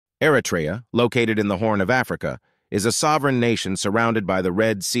Eritrea, located in the Horn of Africa, is a sovereign nation surrounded by the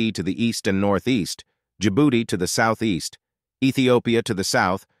Red Sea to the east and northeast, Djibouti to the southeast, Ethiopia to the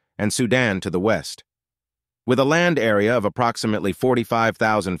south, and Sudan to the west. With a land area of approximately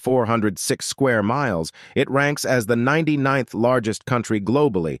 45,406 square miles, it ranks as the 99th largest country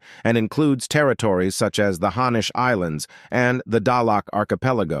globally and includes territories such as the Hanish Islands and the Dahlak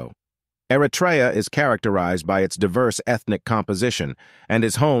Archipelago. Eritrea is characterized by its diverse ethnic composition and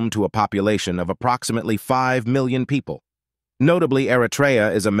is home to a population of approximately 5 million people. Notably,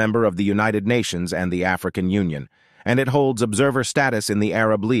 Eritrea is a member of the United Nations and the African Union, and it holds observer status in the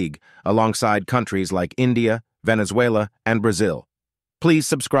Arab League, alongside countries like India, Venezuela, and Brazil. Please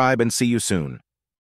subscribe and see you soon.